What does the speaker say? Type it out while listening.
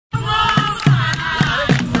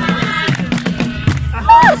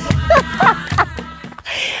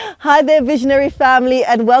Hi there, Visionary family,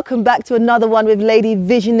 and welcome back to another one with Lady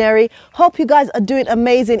Visionary. Hope you guys are doing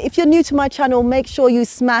amazing. If you're new to my channel, make sure you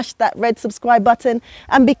smash that red subscribe button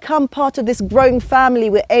and become part of this growing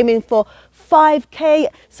family. We're aiming for 5K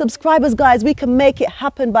subscribers, guys. We can make it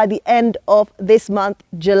happen by the end of this month,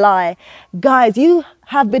 July. Guys, you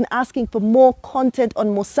have been asking for more content on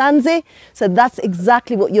Musanze, so that's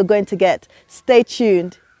exactly what you're going to get. Stay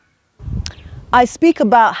tuned. I speak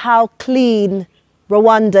about how clean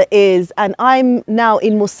Rwanda is, and I'm now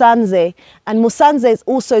in Musanze, and Musanze is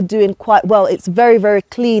also doing quite well. It's very, very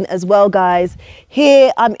clean as well, guys.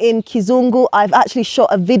 Here I'm in Kizungu. I've actually shot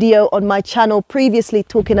a video on my channel previously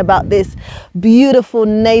talking about this beautiful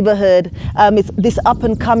neighborhood. It's this up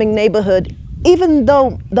and coming neighborhood. Even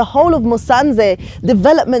though the whole of Musanze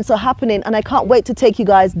developments are happening, and I can't wait to take you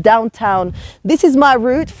guys downtown. This is my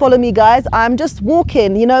route. Follow me, guys. I'm just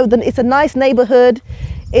walking, you know, it's a nice neighborhood.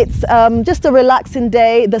 It's just a relaxing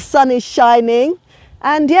day. The sun is shining,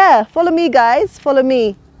 and yeah, follow me, guys, follow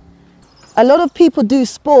me. A lot of people do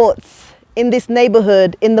sports in this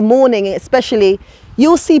neighborhood in the morning, especially.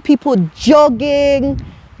 You'll see people jogging,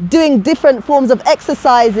 doing different forms of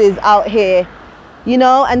exercises out here, you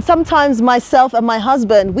know, and sometimes myself and my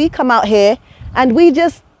husband, we come out here and we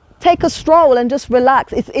just take a stroll and just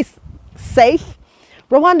relax. It's safe.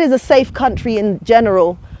 Rwanda is a safe country in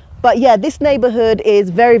general. But yeah, this neighborhood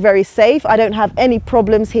is very, very safe. I don't have any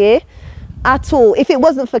problems here at all. If it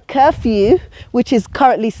wasn't for curfew, which is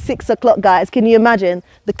currently 6 o'clock, guys, can you imagine?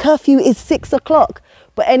 The curfew is 6 o'clock.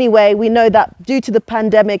 But anyway, we know that due to the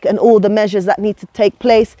pandemic and all the measures that need to take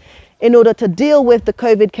place in order to deal with the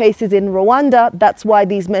COVID cases in Rwanda, that's why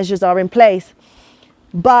these measures are in place.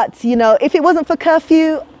 But, you know, if it wasn't for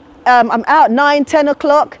curfew, I'm out 9, 10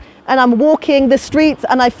 o'clock and I'm walking the streets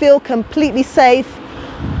and I feel completely safe.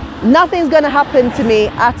 Nothing's going to happen to me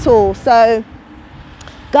at all. So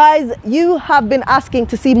guys, you have been asking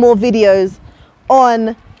to see more videos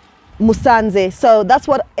on Musanze, so that's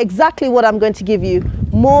exactly what I'm going to give you.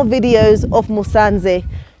 More videos of Musanze.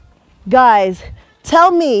 Guys,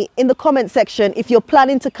 tell me in the comment section if you're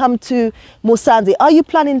planning to come to Musanze. Are you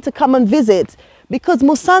planning to come and visit? Because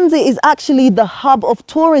Musanze is actually the hub of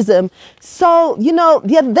tourism. So, you know,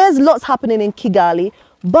 yeah, there's lots happening in Kigali.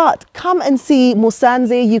 But come and see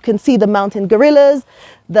Musanze. You can see the mountain gorillas,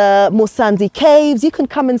 the Musanze caves. You can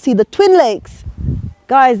come and see the Twin Lakes.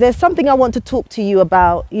 Guys, there's something I want to talk to you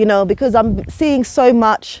about, you know, because I'm seeing so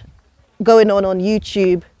much going on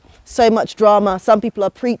YouTube, so much drama. Some people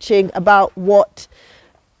are preaching about what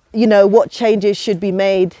changes should be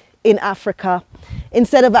made in Africa,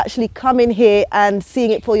 instead of actually coming here and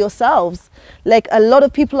seeing it for yourselves. Like, a lot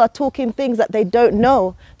of people are talking things that they don't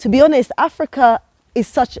know. To be honest, Africa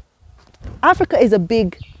is a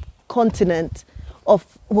big continent of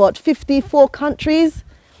 54 countries.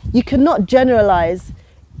 You cannot generalize.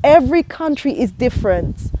 Every country is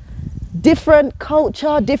different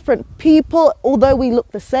culture, different people. Although we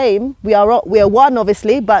look the same, we are one,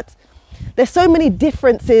 obviously, but there's so many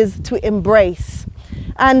differences to embrace.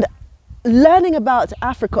 And learning about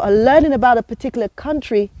Africa or learning about a particular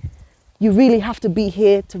country, you really have to be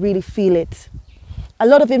here to really feel it. A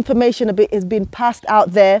lot of information is being passed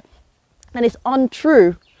out there and it's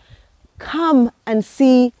untrue. Come and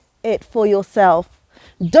see it for yourself.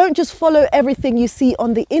 Don't just follow everything you see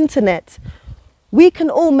on the internet. We can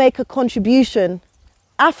all make a contribution.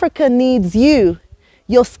 Africa needs you,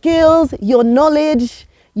 your skills, your knowledge,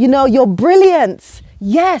 you know, your brilliance.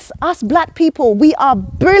 Yes, us Black people, we are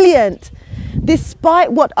brilliant.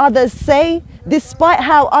 Despite what others say, despite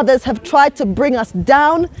how others have tried to bring us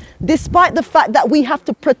down, despite the fact that we have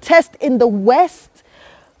to protest in the West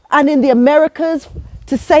and in the Americas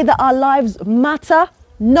to say that our lives matter,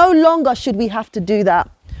 no longer should we have to do that.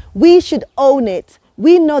 We should own it.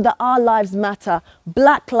 We know that our lives matter.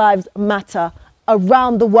 Black lives matter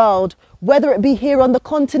around the world, whether it be here on the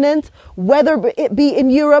continent, whether it be in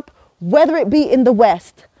Europe, whether it be in the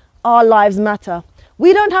West. Our lives matter.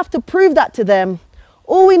 We don't have to prove that to them.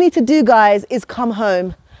 All we need to do, guys, is come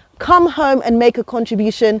home. Come home and make a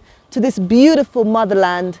contribution to this beautiful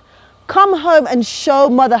motherland. Come home and show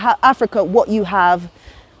Mother Africa what you have.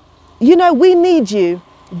 You know, we need you.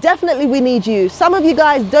 Definitely we need you. Some of you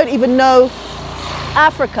guys don't even know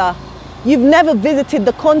Africa. You've never visited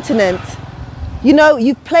the continent. You know,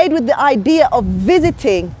 you've played with the idea of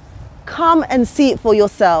visiting. Come and see it for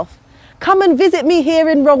yourself. Come and visit me here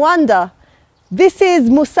in Rwanda. This is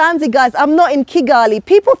Musanze, guys. I'm not in Kigali.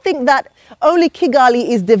 People think that only Kigali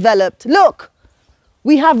is developed. Look,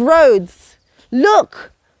 we have roads.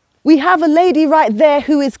 Look, we have a lady right there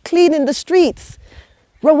who is cleaning the streets.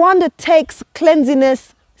 Rwanda takes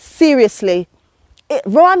cleanliness seriously.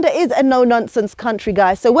 Rwanda is a no-nonsense country,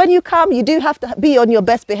 guys. So when you come, you do have to be on your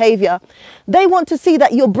best behavior. They want to see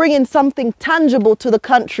that you're bringing something tangible to the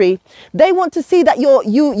country. They want to see that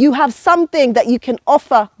you have something that you can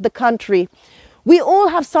offer the country. We all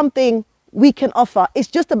have something we can offer. It's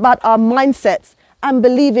just about our mindsets and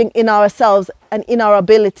believing in ourselves and in our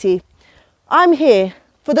ability. I'm here.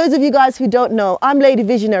 For those of you guys who don't know, I'm Lady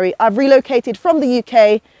Visionary. I've relocated from the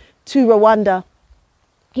UK to Rwanda.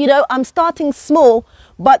 You know, I'm starting small,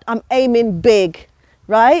 but I'm aiming big,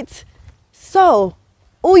 right? So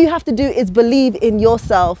all you have to do is believe in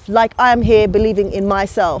yourself, like I am here believing in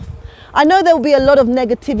myself. I know there will be a lot of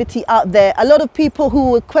negativity out there, a lot of people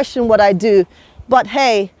who will question what I do, but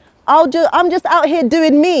hey, I'm just out here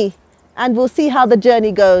doing me, and we'll see how the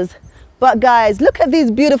journey goes. But guys, look at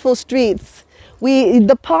these beautiful streets.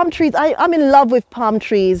 The palm trees, I'm in love with palm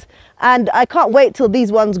trees, and I can't wait till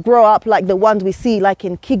these ones grow up like the ones we see like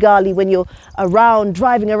in Kigali when you're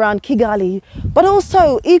driving around Kigali. But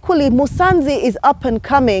also equally, Musanze is up and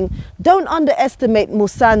coming. Don't underestimate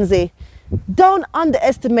Musanze. Don't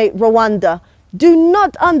underestimate Rwanda. Do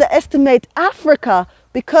not underestimate Africa,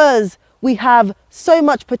 because we have so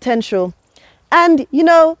much potential. And you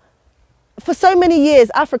know, for so many years,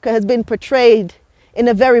 Africa has been portrayed in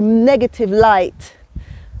a very negative light,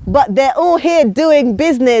 but they're all here doing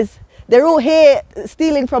business. They're all here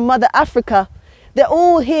stealing from Mother Africa. They're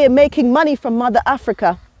all here making money from Mother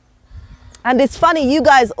Africa. And it's funny, you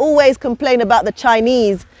guys always complain about the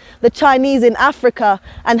Chinese in Africa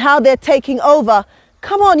and how they're taking over.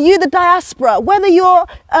 Come on, you the diaspora, whether you're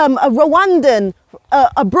a Rwandan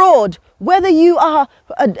abroad, whether you are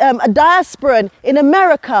a diasporan in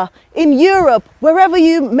America, in Europe, wherever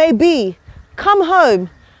you may be, come home,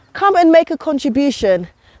 come and make a contribution.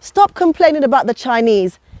 Stop complaining about the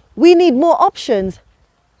Chinese. We need more options.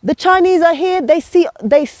 The Chinese are here, they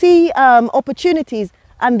see opportunities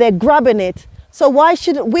and they're grabbing it. So why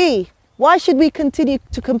shouldn't we? Why should we continue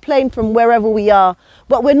to complain from wherever we are?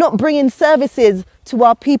 But we're not bringing services to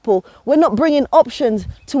our people. We're not bringing options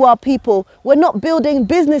to our people. We're not building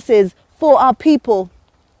businesses for our people.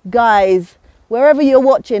 Guys, wherever you're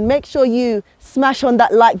watching, make sure you smash on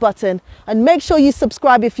that like button and make sure you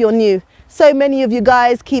subscribe if you're new. So many of you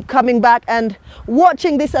guys keep coming back and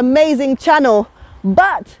watching this amazing channel,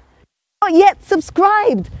 but not yet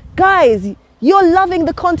subscribed. Guys, you're loving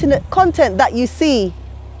the content that you see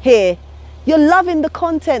here. You're loving the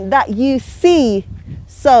content that you see.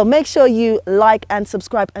 So make sure you like and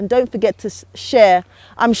subscribe, and don't forget to share.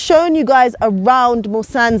 I'm showing you guys around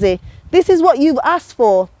Musanze. This is what you've asked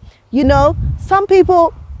for. You know, some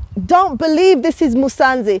people don't believe this is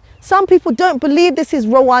Musanze. Some people don't believe this is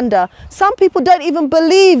Rwanda. Some people don't even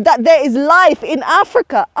believe that there is life in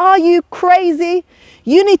Africa. Are you crazy?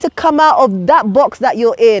 You need to come out of that box that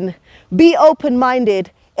you're in. Be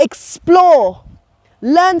open-minded. Explore.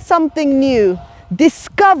 Learn something new.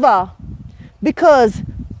 Discover. Because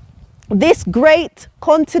this great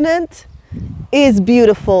continent is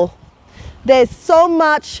beautiful. There's so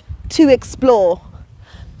much to explore.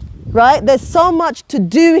 Right? There's so much to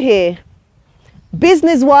do here.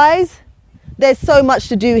 Business-wise, there's so much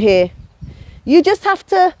to do here. You just have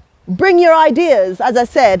to bring your ideas, as I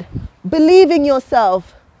said. Believe in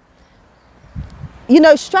yourself. You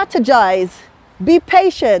know, strategize. Be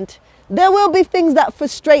patient. There will be things that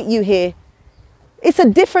frustrate you here. It's a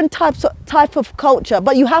different type of culture,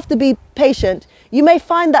 but you have to be patient. You may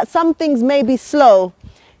find that some things may be slow,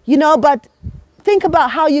 you know, but think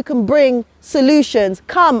about how you can bring solutions.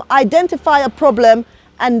 Come, identify a problem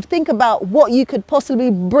and think about what you could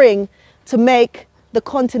possibly bring to make the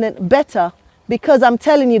continent better. Because I'm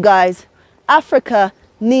telling you guys, Africa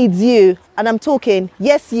needs you. And I'm talking,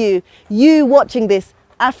 yes, you watching this,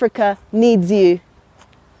 Africa needs you.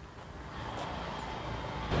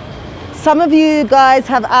 Some of you guys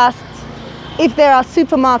have asked if there are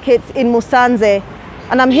supermarkets in Musanze,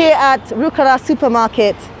 and I'm here at Rukara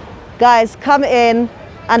supermarket. Guys, come in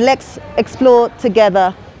and let's explore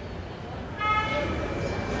together.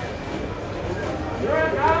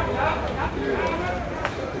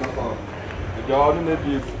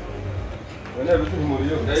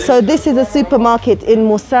 So this is a supermarket in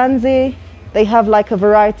Musanze. They have like a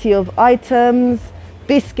variety of items,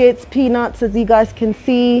 biscuits, peanuts, as you guys can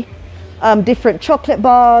see, different chocolate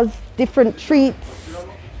bars, different treats,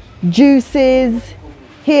 juices.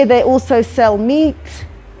 Here they also sell meat.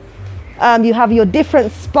 You have your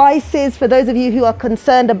different spices for those of you who are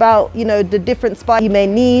concerned about, you know, the different spices you may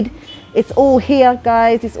need. It's all here,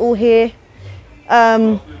 guys. It's all here.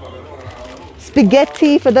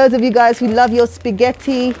 Spaghetti for those of you guys who love your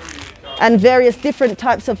spaghetti, and various different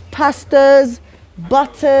types of pastas,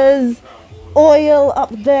 butters, oil up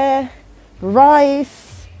there,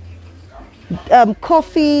 rice,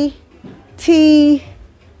 coffee, tea,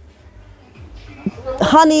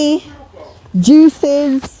 honey,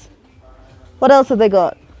 juices. What else have they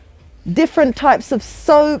got? Different types of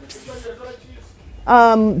soaps,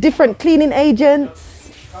 different cleaning agents.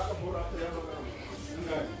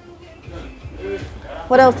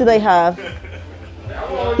 What else do they have?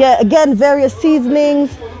 Yeah, again, various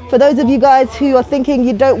seasonings. For those of you guys who are thinking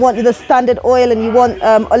you don't want the standard oil and you want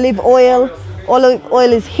olive oil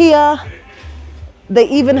is here. They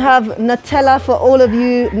even have Nutella for all of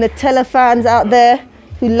you Nutella fans out there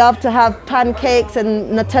who love to have pancakes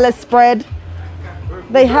and Nutella spread.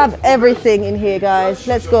 They have everything in here, guys.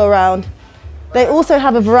 Let's go around. They also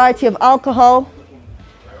have a variety of alcohol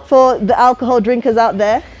for the alcohol drinkers out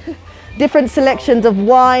there. Different selections of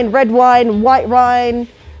wine, red wine, white wine.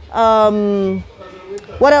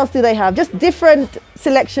 What else do they have? Just different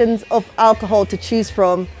selections of alcohol to choose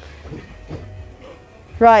from.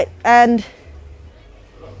 Right, and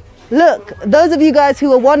look, those of you guys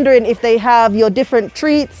who are wondering if they have your different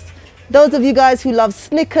treats, those of you guys who love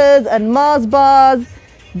Snickers and Mars bars,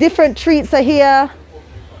 different treats are here.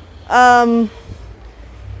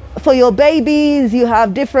 For your babies, you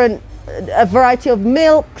have a variety of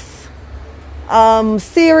milks.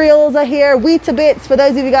 Cereals are here, Weetabix, for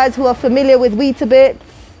those of you guys who are familiar with Weetabix.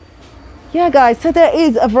 Yeah, guys, so there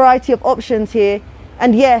is a variety of options here.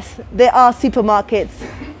 And yes, there are supermarkets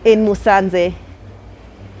in Musanze.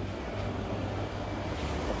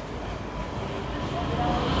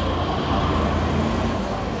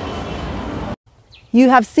 You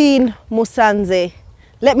have seen Musanze.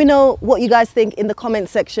 Let me know what you guys think in the comment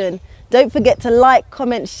section. Don't forget to like,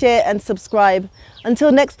 comment, share and subscribe.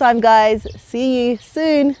 Until next time, guys, see you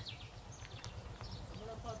soon.